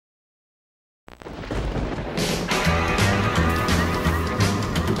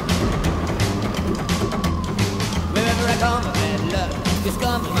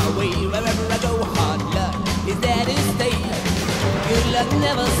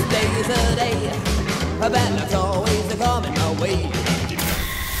this day's the day. Bad luck's always coming my way.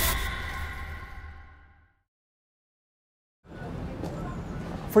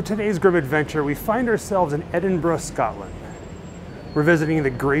 For today's Grimm adventure, we find ourselves in Edinburgh, Scotland. We're visiting the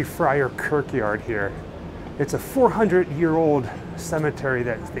Greyfriars Kirkyard here. It's a 400-year-old cemetery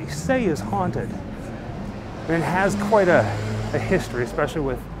that they say is haunted. And it has quite a history, especially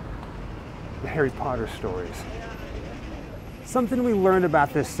with the Harry Potter stories. Something we learned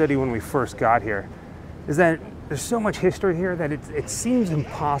about this city when we first got here is that there's so much history here that it seems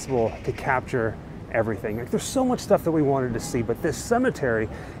impossible to capture everything. Like, there's so much stuff that we wanted to see, but this cemetery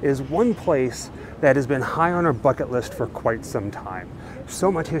is one place that has been high on our bucket list for quite some time. So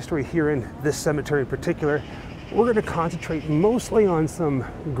much history here in this cemetery in particular. We're going to concentrate mostly on some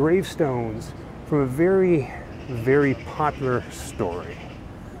gravestones from a very, very popular story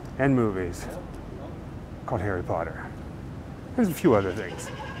and movies called Harry Potter. There's a few other things.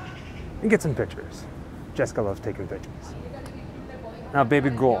 And get some pictures. Jessica loves taking pictures. Now, baby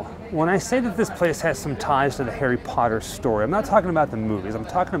girl, when I say that this place has some ties to the Harry Potter story, I'm not talking about the movies, I'm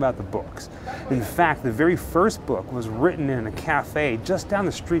talking about the books. In fact, the very first book was written in a cafe just down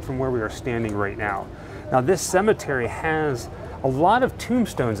the street from where we are standing right now. Now, this cemetery has a lot of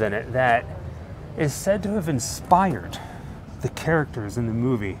tombstones in it that is said to have inspired the characters in the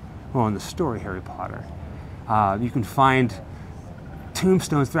movie, well, in the story Harry Potter. You can find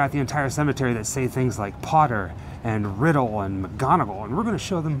tombstones throughout the entire cemetery that say things like Potter and Riddle and McGonagall, and we're going to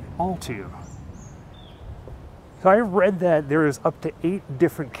show them all to you. So I read that there is up to 8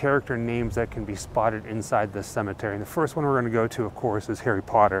 different character names that can be spotted inside this cemetery. And the first one we're going to go to, of course, is Harry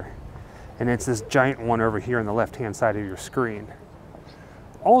Potter. And it's this giant one over here on the left-hand side of your screen.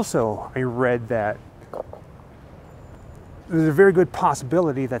 Also, I read that there's a very good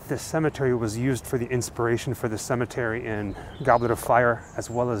possibility that this cemetery was used for the inspiration for the cemetery in Goblet of Fire, as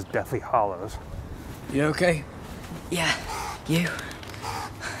well as Deathly Hallows. You okay? Yeah, you?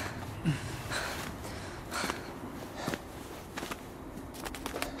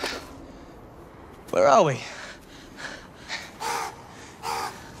 Where are we?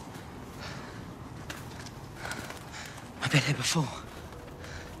 I've been here before.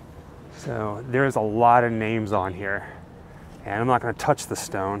 So there's a lot of names on here, and I'm not going to touch the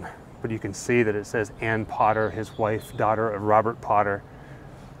stone, but you can see that it says Anne Potter, his wife, daughter of Robert Potter.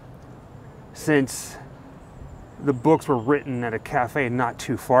 Since the books were written at a cafe not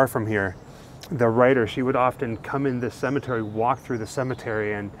too far from here, the writer, she would often come in this cemetery, walk through the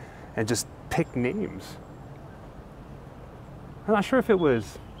cemetery, and just pick names. I'm not sure if it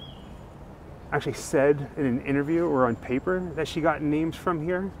was actually said in an interview or on paper that she got names from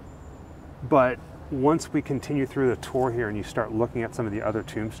here, but once we continue through the tour here and you start looking at some of the other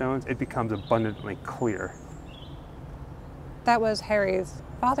tombstones, it becomes abundantly clear. That was Harry's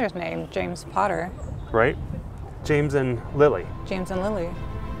father's name, James Potter. Right? James and Lily. James and Lily.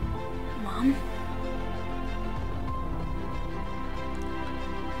 Mom?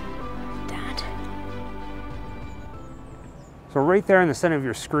 Dad? So right there in the center of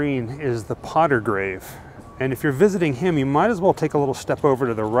your screen is the Potter grave. And if you're visiting him, you might as well take a little step over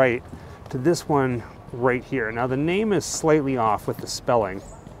to the right to this one right here. Now, the name is slightly off with the spelling,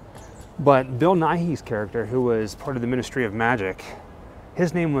 but Bill Nighy's character, who was part of the Ministry of Magic,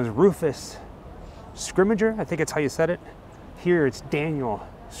 his name was Rufus Scrimmager, I think it's how you said it. Here it's Daniel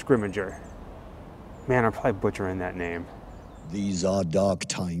Scrimmager. Man, I'm probably butchering that name. These are dark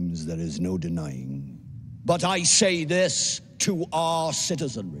times, there is no denying. But I say this to our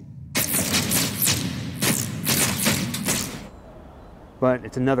citizenry. But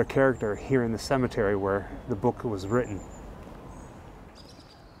it's another character here in the cemetery where the book was written.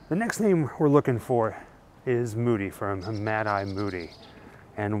 The next name we're looking for is Moody, from Mad-Eye Moody.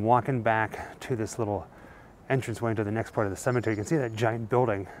 And walking back to this little entranceway into the next part of the cemetery, you can see that giant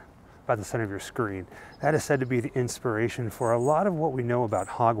building by the center of your screen. That is said to be the inspiration for a lot of what we know about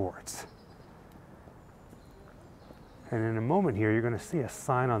Hogwarts. And in a moment here, you're going to see a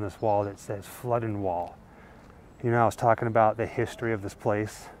sign on this wall that says Flood and Wall. You know, I was talking about the history of this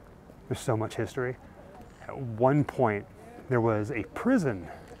place. There's so much history. At one point, there was a prison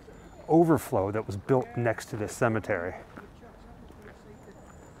overflow that was built next to this cemetery.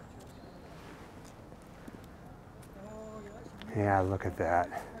 Yeah, look at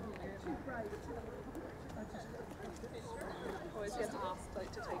that.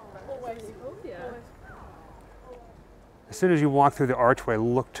 As soon as you walk through the archway,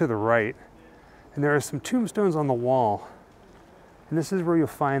 look to the right, and there are some tombstones on the wall. And this is where you'll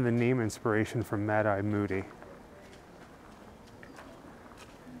find the name inspiration from Mad-Eye Moody.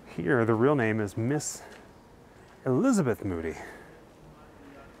 Here, the real name is Miss Elizabeth Moody.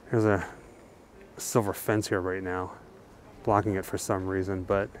 There's a silver fence here right now, blocking it for some reason,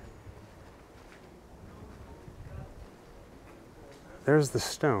 but there's the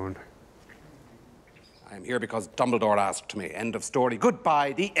stone. I'm here because Dumbledore asked me. End of story.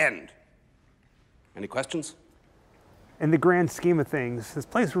 Goodbye, the end. Any questions? In the grand scheme of things, this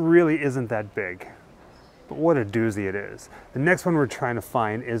place really isn't that big. But what a doozy it is. The next one we're trying to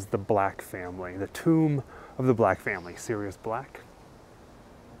find is the Black family, the tomb of the Black family, Sirius Black.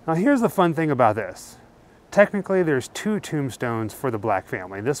 Now here's the fun thing about this. Technically there's 2 tombstones for the Black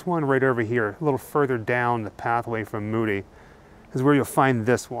family. This one right over here, a little further down the pathway from Moody, is where you'll find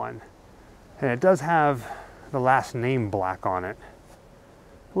this one. And it does have the last name Black on it.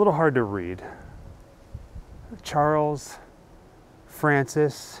 A little hard to read. Charles,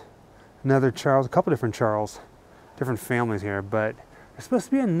 Francis, another Charles, a couple different Charles, different families here, but there's supposed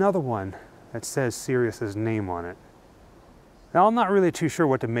to be another one that says Sirius's name on it. Now I'm not really too sure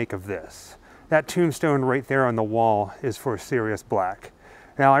what to make of this. That tombstone right there on the wall is for Sirius Black.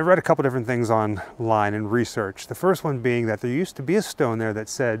 Now, I read a couple different things online and research. The first one being that there used to be a stone there that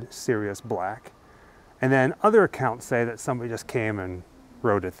said Sirius Black. And then other accounts say that somebody just came and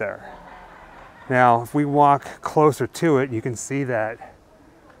wrote it there. Now, if we walk closer to it, you can see that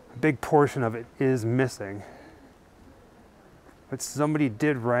a big portion of it is missing. But somebody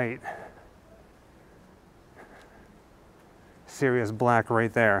did write Sirius Black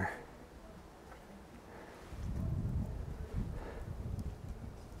right there.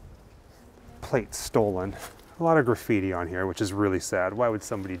 Plate stolen. A lot of graffiti on here, which is really sad. Why would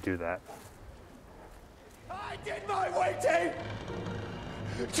somebody do that? I did my waiting!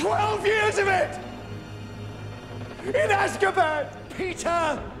 12 years of it! In Azkaban!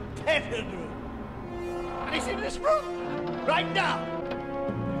 Peter Pettigrew! And he's in this room right now!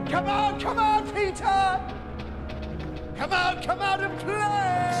 Come on, Peter! Come out and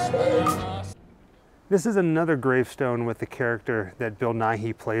play! This is another gravestone with the character that Bill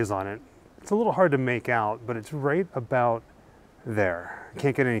Nighy plays on it. It's a little hard to make out, but it's right about there. I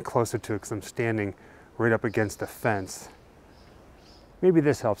can't get any closer to it because I'm standing right up against a fence. Maybe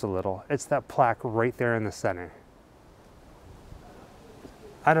this helps a little. It's that plaque right there in the center.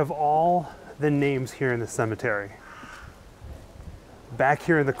 Out of all the names here in the cemetery, back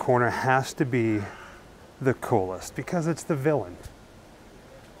here in the corner has to be the coolest because it's the villain.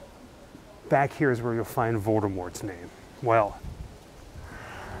 Back here is where you'll find Voldemort's name. Well,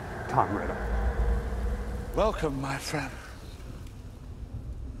 Tom Riddle. Welcome, my friend.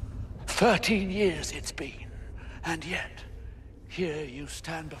 13 years it's been, and yet here you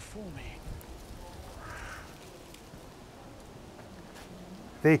stand before me.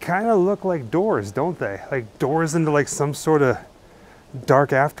 They kind of look like doors, don't they? Like doors into like some sort of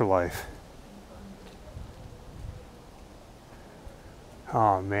dark afterlife.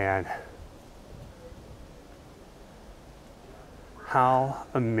 Oh man. How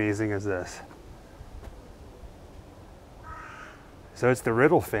amazing is this? So it's the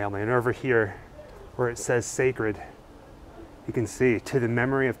Riddle family, and over here where it says sacred, you can see to the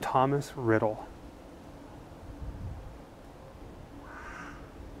memory of Thomas Riddle.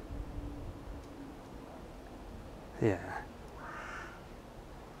 Yeah.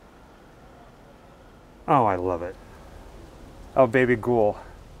 Oh, I love it. Oh, baby ghoul.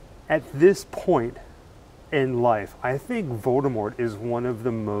 At this point in life, I think Voldemort is one of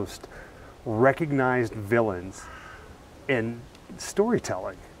the most recognized villains in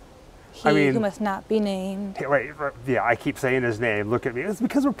storytelling. Who must not be named. Right, yeah, I keep saying his name. Look at me. It's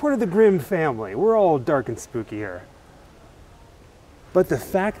because we're part of the Grimm family. We're all dark and spooky here. But the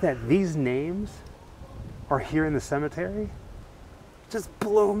fact that these names are here in the cemetery just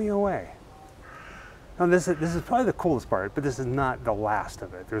blow me away. Now this is probably the coolest part, but this is not the last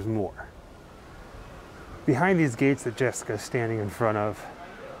of it. There's more. Behind these gates that Jessica's standing in front of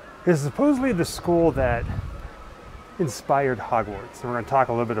is supposedly the school that inspired Hogwarts. And we're going to talk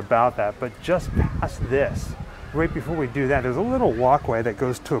a little bit about that, but just past this, right before we do that, there's a little walkway that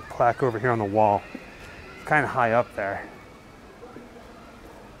goes to a plaque over here on the wall. It's kind of high up there.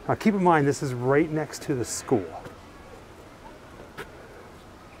 Now keep in mind, this is right next to the school.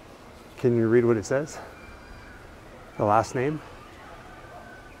 Can you read what it says? The last name?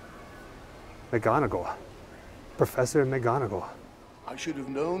 McGonagall. Professor McGonagall. I should have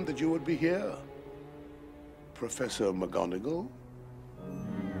known that you would be here, Professor McGonagall.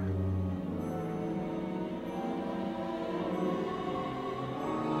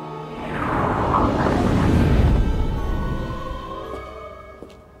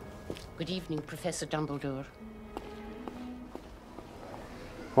 Good evening, Professor Dumbledore.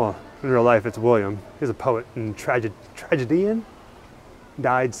 Well, in real life, it's William. He's a poet and tragedian.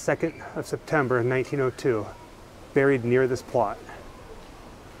 Died 2nd of September 1902. Buried near this plot.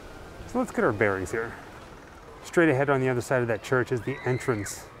 So let's get our bearings here. Straight ahead on the other side of that church is the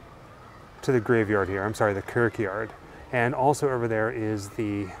entrance to the graveyard here. I'm sorry, the kirkyard. And also over there is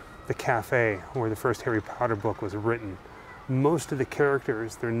the cafe where the first Harry Potter book was written. Most of the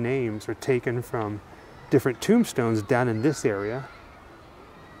characters, their names are taken from different tombstones down in this area.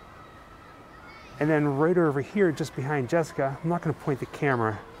 And then right over here, just behind Jessica, I'm not going to point the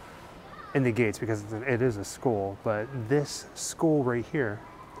camera in the gates because it is a school, but this school right here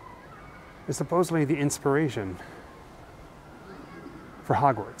is supposedly the inspiration for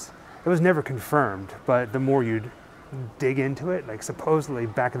Hogwarts. It was never confirmed, but the more you dig into it, like supposedly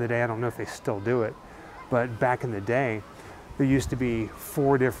back in the day, I don't know if they still do it, but back in the day, there used to be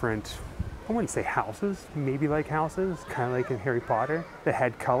 4 different, I wouldn't say houses, maybe like houses, kind of like in Harry Potter, that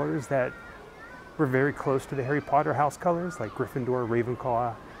had colors that were very close to the Harry Potter house colors, like Gryffindor,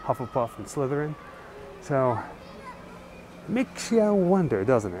 Ravenclaw, Hufflepuff, and Slytherin. So, it makes you wonder,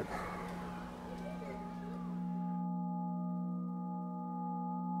 doesn't it?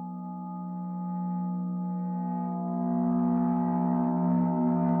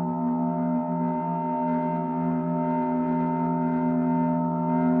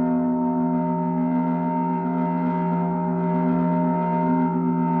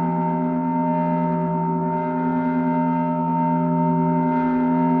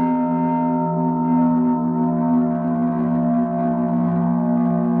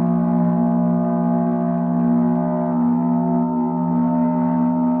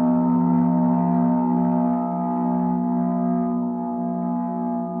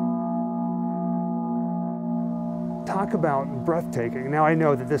 Talk about breathtaking. Now I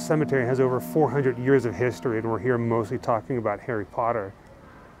know that this cemetery has over 400 years of history and we're here mostly talking about Harry Potter.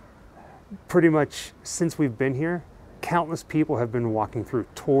 Pretty much since we've been here, countless people have been walking through,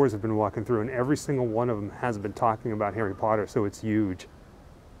 tours have been walking through, and every single one of them has been talking about Harry Potter, so it's huge.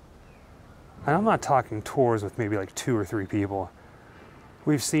 And I'm not talking tours with maybe like 2 or 3 people.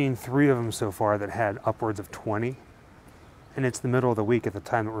 We've seen 3 of them so far that had upwards of 20, and it's the middle of the week at the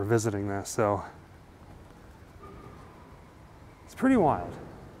time that we're visiting this, so it's pretty wild.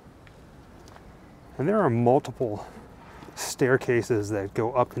 And there are multiple staircases that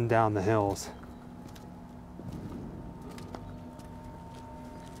go up and down the hills.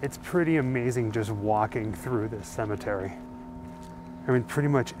 It's pretty amazing just walking through this cemetery. I mean, pretty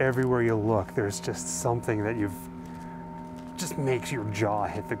much everywhere you look, there's just something that just makes your jaw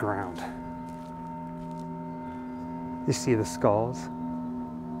hit the ground. You see the skulls?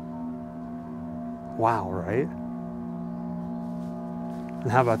 Wow, right?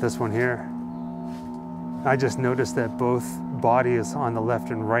 And how about this one here? I just noticed that both bodies on the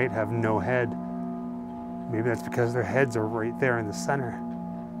left and right have no head. Maybe that's because their heads are right there in the center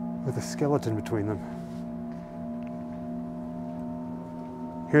with a skeleton between them.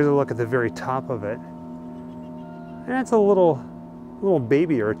 Here's a look at the very top of it. And that's a little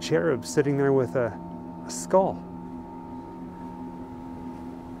baby or a cherub sitting there with a skull.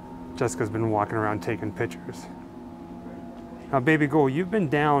 Jessica's been walking around taking pictures. Now, baby girl, you've been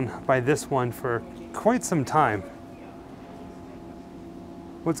down by this one for quite some time.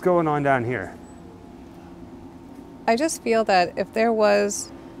 What's going on down here? I just feel that if there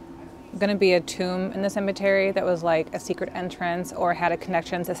was going to be a tomb in the cemetery that was like a secret entrance or had a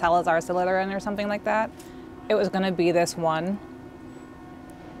connection to Salazar Slytherin or something like that, it was going to be this one.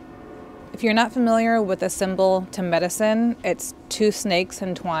 If you're not familiar with the symbol to medicine, it's 2 snakes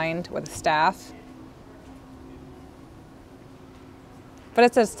entwined with a staff. But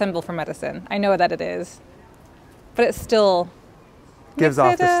it's a symbol for medicine. I know that it is. But it still gives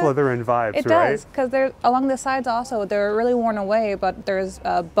off the Slytherin vibes, right? It does, because along the sides also, they're really worn away, but there's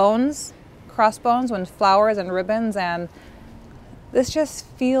bones, crossbones with flowers and ribbons, and this just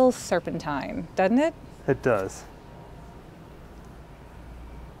feels serpentine, doesn't it? It does.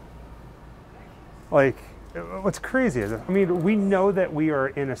 Like, what's crazy is, I mean, we know that we are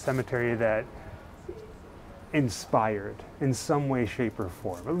in a cemetery that inspired in some way, shape, or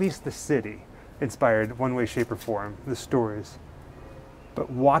form. At least the city inspired one way, shape, or form, the stories. But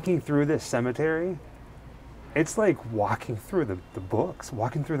walking through this cemetery, it's like walking through the books,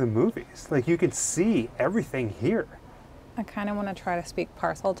 walking through the movies. Like, you can see everything here. I kind of want to try to speak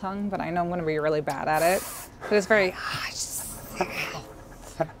parcel tongue, but I know I'm going to be really bad at it. But it's very...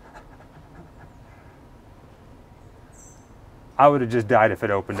 I would have just died if it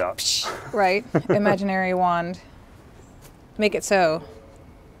opened up. Right? Imaginary wand. Make it so.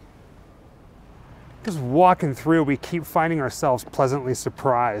 Just walking through, we keep finding ourselves pleasantly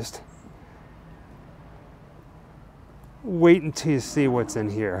surprised. Wait until you see what's in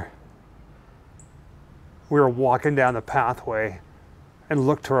here. We were walking down the pathway and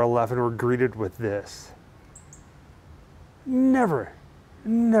looked to our left and were greeted with this. Never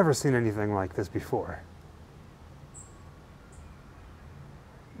seen anything like this before.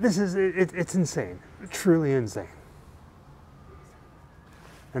 This is, it's insane, truly insane.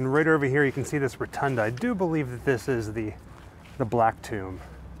 And right over here you can see this rotunda. I do believe that this is the Black Tomb.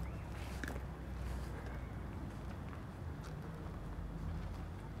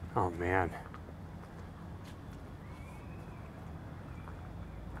 Oh man.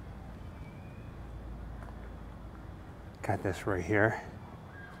 Got this right here.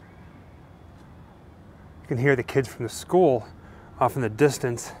 You can hear the kids from the school off in the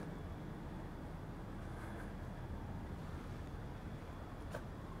distance.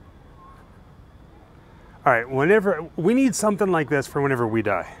 All right, whenever we need something like this for whenever we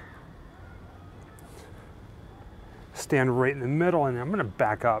die. Stand right in the middle, and I'm going to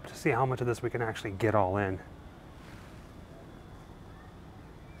back up to see how much of this we can actually get all in.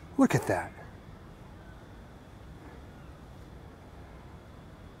 Look at that.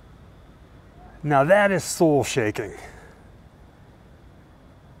 Now that is soul shaking.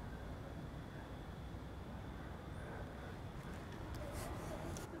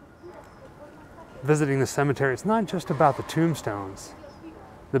 Visiting the cemetery, it's not just about the tombstones,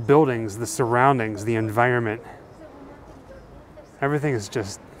 the buildings, the surroundings, the environment. Everything is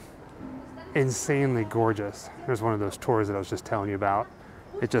just insanely gorgeous. There's one of those tours that I was just telling you about.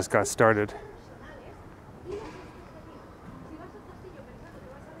 It just got started.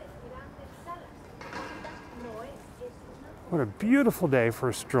 What a beautiful day for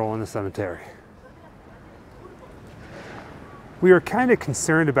a stroll in the cemetery. We were kind of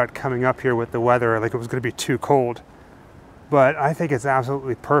concerned about coming up here with the weather, like it was going to be too cold, but I think it's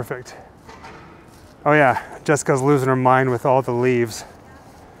absolutely perfect. Oh yeah, Jessica's losing her mind with all the leaves.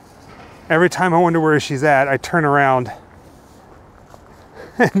 Every time I wonder where she's at, I turn around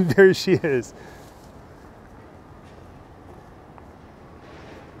and there she is.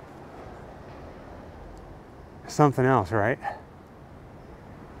 Something else, right?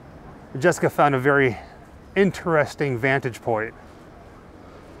 Jessica found a very interesting vantage point.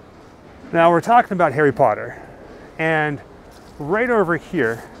 Now we're talking about Harry Potter, and right over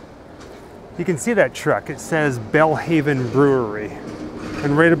here you can see that truck. It says Bellhaven Brewery,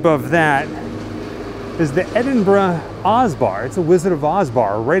 and right above that is the Edinburgh Oz Bar. It's a Wizard of Oz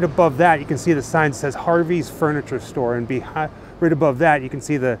bar. Right above that you can see the sign that says Harvey's Furniture Store, and right above that you can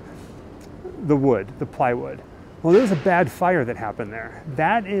see the wood, the plywood. Well, there was a bad fire that happened there.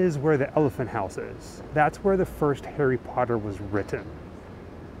 That is where the Elephant House is. That's where the first Harry Potter was written.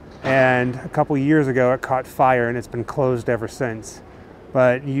 And a couple years ago it caught fire and it's been closed ever since.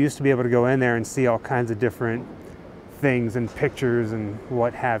 But you used to be able to go in there and see all kinds of different things and pictures and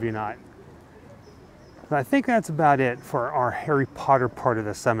what have you not. But I think that's about it for our Harry Potter part of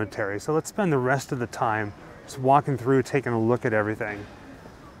the cemetery. So let's spend the rest of the time just walking through, taking a look at everything.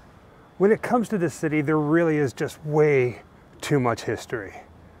 When it comes to this city, there really is just way too much history.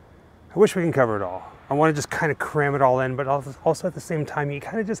 I wish we can cover it all. I want to just kind of cram it all in, but also at the same time, you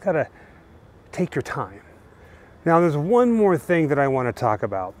kind of just got to take your time. Now, there's one more thing that I want to talk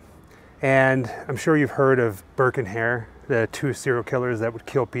about. And I'm sure you've heard of Burke and Hare, the two serial killers that would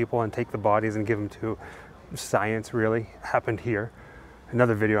kill people and take the bodies and give them to science, really. Happened here.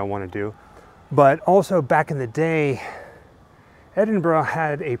 Another video I want to do. But also back in the day, Edinburgh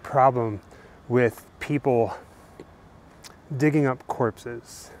had a problem with people digging up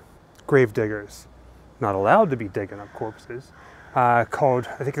corpses, grave diggers. Not allowed to be digging up corpses, I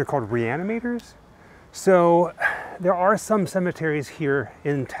think they're called reanimators. So there are some cemeteries here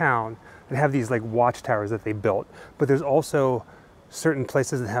in town that have these like watchtowers that they built, but there's also certain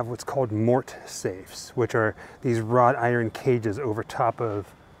places that have what's called mort safes, which are these wrought iron cages over top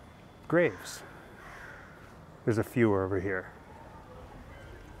of graves. There's a few over here.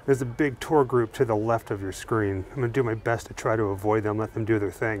 There's a big tour group to the left of your screen. I'm going to do my best to try to avoid them, let them do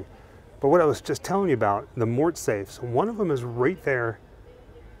their thing. But what I was just telling you about, the mort safes, one of them is right there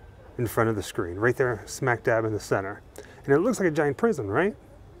in front of the screen, right there smack dab in the center. And it looks like a giant prison, right?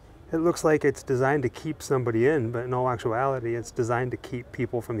 It looks like it's designed to keep somebody in, but in all actuality, it's designed to keep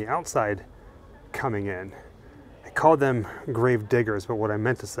people from the outside coming in. I called them grave diggers, but what I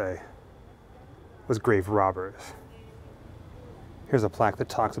meant to say was grave robbers. Here's a plaque that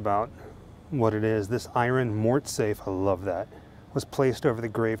talks about what it is. This iron mort safe, I love that, was placed over the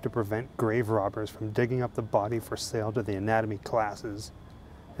grave to prevent grave robbers from digging up the body for sale to the anatomy classes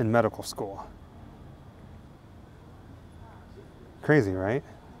in medical school. Crazy, right?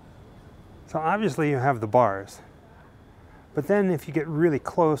 So obviously you have the bars. But then if you get really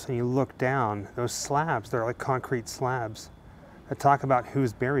close and you look down, those slabs, they're like concrete slabs that talk about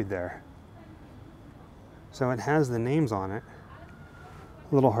who's buried there. So it has the names on it.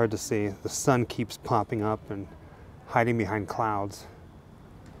 A little hard to see. The sun keeps popping up and hiding behind clouds.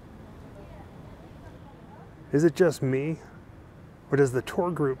 Is it just me? Or does the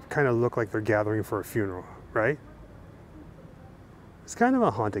tour group kind of look like they're gathering for a funeral, right? It's kind of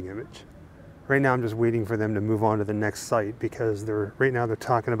a haunting image. Right now I'm just waiting for them to move on to the next site because right now they're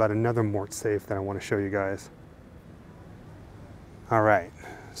talking about another mort safe that I want to show you guys. All right,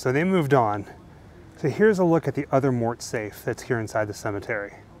 so they moved on. So here's a look at the other mort safe that's here inside the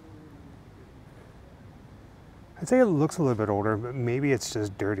cemetery. I'd say it looks a little bit older, but maybe it's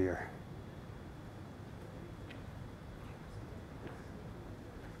just dirtier.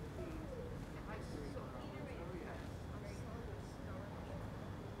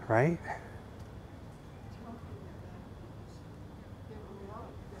 Right?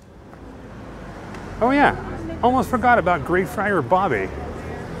 Oh yeah, almost forgot about Greyfriar Bobby.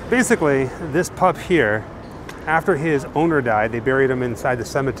 Basically, this pup here, after his owner died, they buried him inside the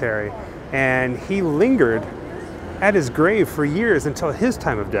cemetery, and he lingered at his grave for years until his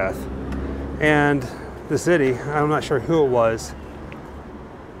time of death. And the city, I'm not sure who it was,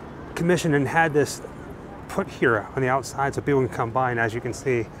 commissioned and had this put here on the outside so people can come by, and as you can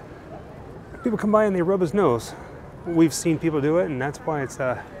see, people come by and they rub his nose. We've seen people do it, and that's why it's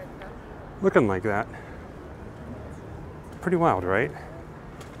looking like that. Pretty wild, right?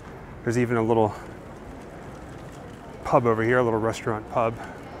 There's even a little pub over here, a little restaurant pub.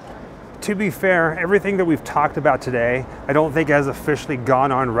 To be fair, everything that we've talked about today, I don't think has officially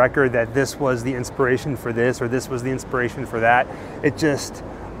gone on record that this was the inspiration for this or this was the inspiration for that. It just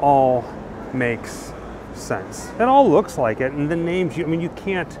all makes sense. It all looks like it, and the names, I mean, you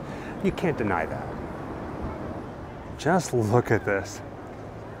can't deny that. Just look at this.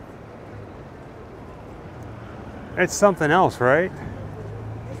 It's something else, right?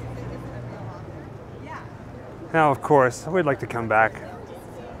 Now, of course, we'd like to come back.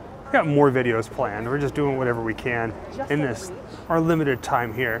 We've got more videos planned. We're just doing whatever we can in this, our limited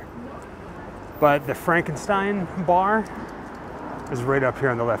time here. But the Frankenstein bar is right up here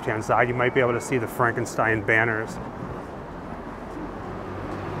on the left-hand side. You might be able to see the Frankenstein banners.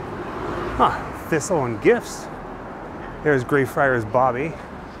 Thistle and Gifts. There's Greyfriars Bobby.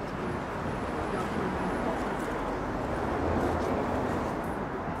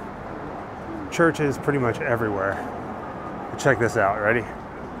 Churches pretty much everywhere. Check this out, ready?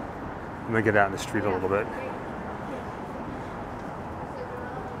 I'm gonna get out in the street a little bit.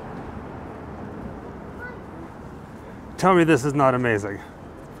 Tell me this is not amazing.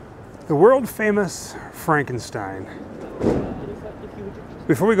 The world famous Frankenstein.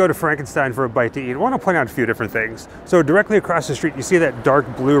 Before we go to Frankenstein for a bite to eat, I want to point out a few different things. So directly across the street, you see that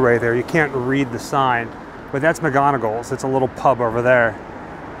dark blue right there. You can't read the sign, but that's McGonagall's. It's a little pub over there.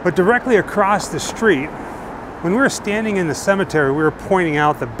 But directly across the street, when we were standing in the cemetery, we were pointing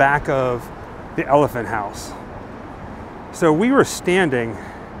out the back of the elephant house. So we were standing,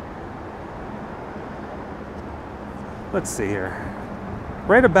 let's see here,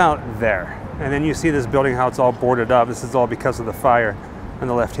 right about there. And then you see this building, how it's all boarded up. This is all because of the fire on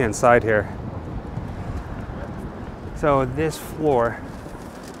the left-hand side here. So this floor,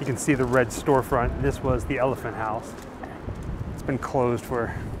 you can see the red storefront. This was the elephant house. It's been closed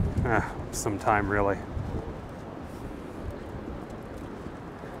for some time, really.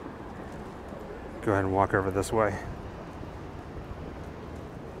 Go ahead and walk over this way.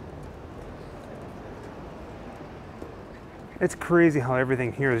 It's crazy how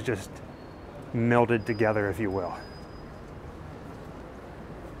everything here is just melded together, if you will.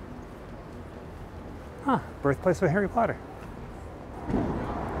 Birthplace of Harry Potter.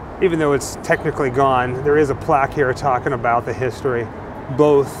 Even though it's technically gone, there is a plaque here talking about the history,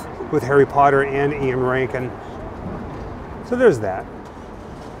 both with Harry Potter and Ian Rankin. So there's that.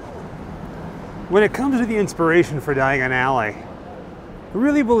 When it comes to the inspiration for Diagon Alley, I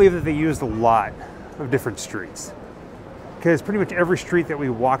really believe that they used a lot of different streets. Because pretty much every street that we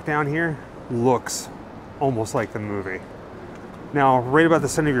walk down here looks almost like the movie. Now, right about the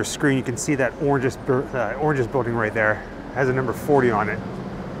center of your screen, you can see that oranges building right there. It has a number 40 on it.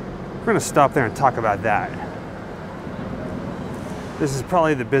 We're gonna stop there and talk about that. This is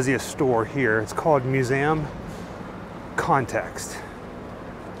probably the busiest store here. It's called Museum Context.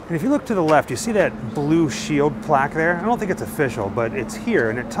 And if you look to the left, you see that blue shield plaque there? I don't think it's official, but it's here,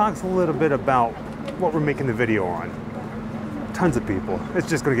 and it talks a little bit about what we're making the video on. Tons of people. It's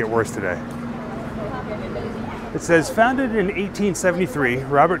just gonna get worse today. It says, founded in 1873,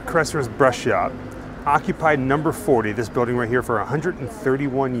 Robert Cresser's brush shop occupied number 40, this building right here, for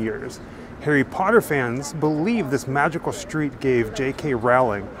 131 years. Harry Potter fans believe this magical street gave J.K.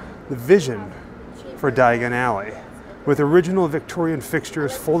 Rowling the vision for Diagon Alley. With original Victorian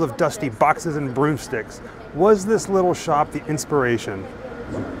fixtures full of dusty boxes and broomsticks, was this little shop the inspiration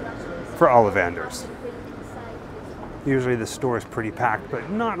for Ollivanders? Usually the store is pretty packed, but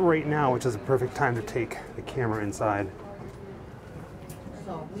not right now, which is a perfect time to take the camera inside.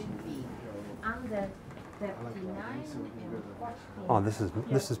 Oh, this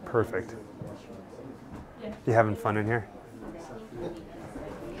is perfect. You having fun in here?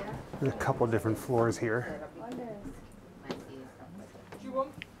 There's a couple different floors here.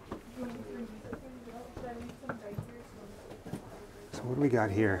 So what do we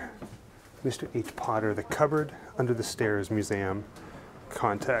got here? Mr. H. Potter, The Cupboard Under the Stairs Museum.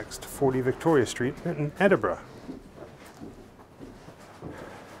 Context, 40 Victoria Street in Edinburgh.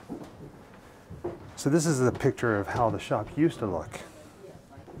 So this is a picture of how the shop used to look.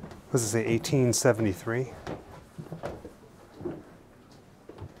 What does it say, 1873?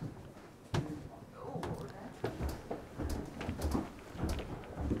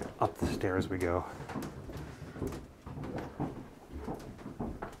 Up the stairs we go.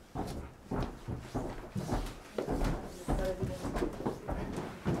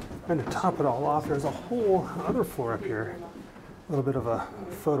 And to top it all off, there's a whole other floor up here. A little bit of a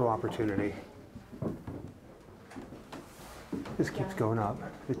photo opportunity. This keeps going up.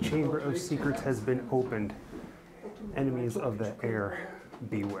 The Chamber of Secrets has been opened. Enemies of the air,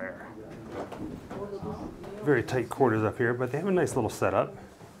 beware. Very tight quarters up here, but they have a nice little setup.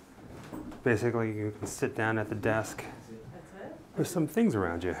 Basically, you can sit down at the desk. There's some things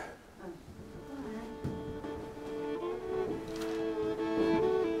around you.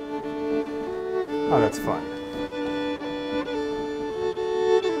 Oh, that's fun.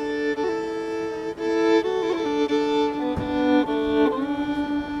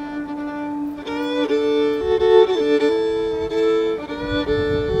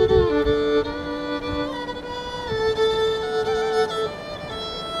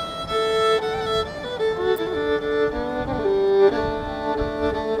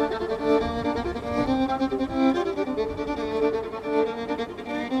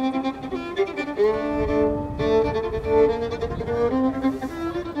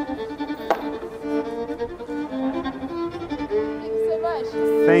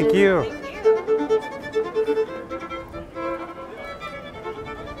 Thank you.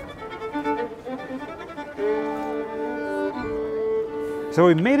 So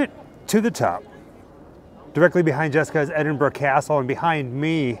we made it to the top. Directly behind Jessica is Edinburgh Castle, and behind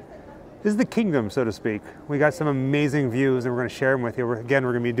me is the kingdom, so to speak. We got some amazing views and we're going to share them with you. Again,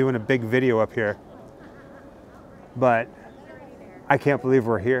 we're going to be doing a big video up here. But I can't believe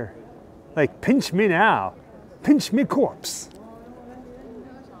we're here. Like, pinch me now. Pinch me corpse.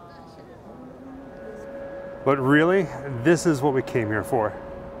 But really, this is what we came here for.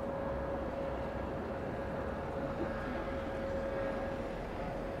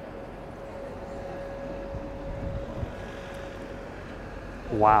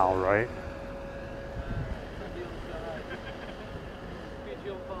 Wow, right?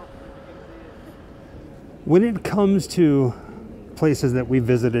 When it comes to places that we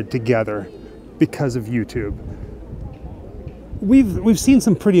visited together because of YouTube, we've seen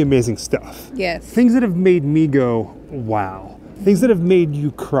some pretty amazing stuff. Yes. Things that have made me go, wow. Things that have made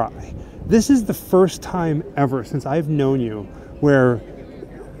you cry. This is the first time ever since I've known you where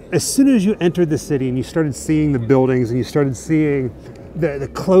as soon as you entered the city and you started seeing the buildings and you started seeing the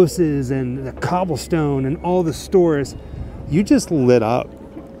closes and the cobblestone and all the stores, you just lit up.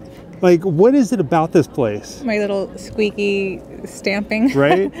 Like, what is it about this place? My little squeaky stamping.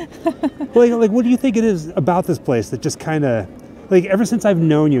 Right? like, what do you think it is about this place that just kind of, like, ever since I've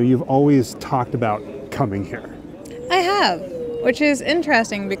known you, you've always talked about coming here? I have, which is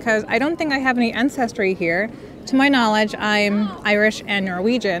interesting because I don't think I have any ancestry here. To my knowledge, I'm Irish and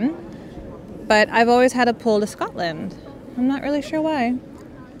Norwegian, but I've always had a pull to Scotland. I'm not really sure why.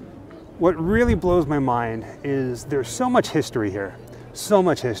 What really blows my mind is there's so much history here. So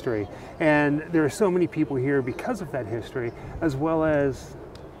much history. And there are so many people here because of that history, as well as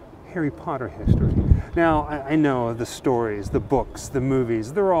Harry Potter history. Now, I know the stories, the books, the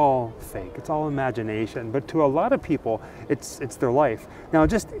movies, they're all fake. It's all imagination. But to a lot of people, it's their life. Now,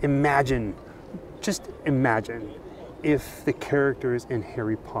 just imagine if the characters in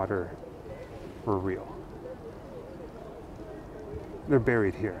Harry Potter were real. They're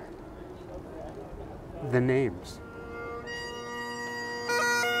buried here. The names.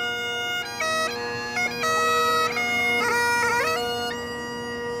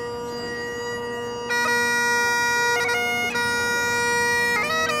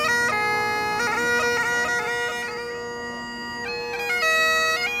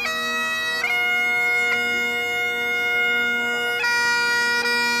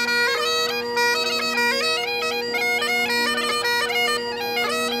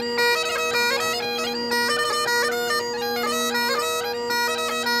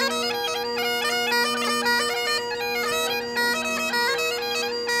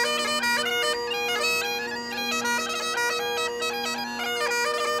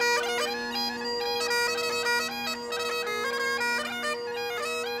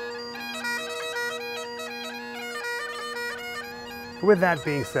 With that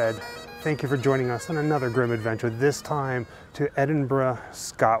being said, thank you for joining us on another Grimm adventure, this time to Edinburgh,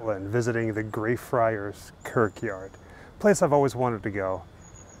 Scotland, visiting the Greyfriars Kirkyard. Place I've always wanted to go.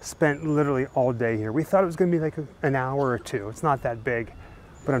 Spent literally all day here. We thought it was going to be like an hour or two. It's not that big.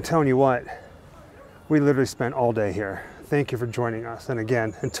 But I'm telling you what, we literally spent all day here. Thank you for joining us. And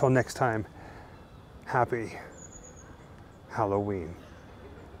again, until next time, happy Halloween.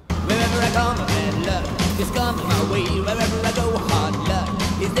 Wherever I come, bad luck just comes my way. Wherever I go, hard luck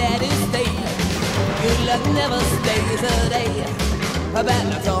is there to stay. Good luck never stays a day.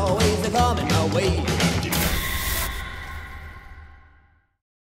 Bad luck's always coming my way.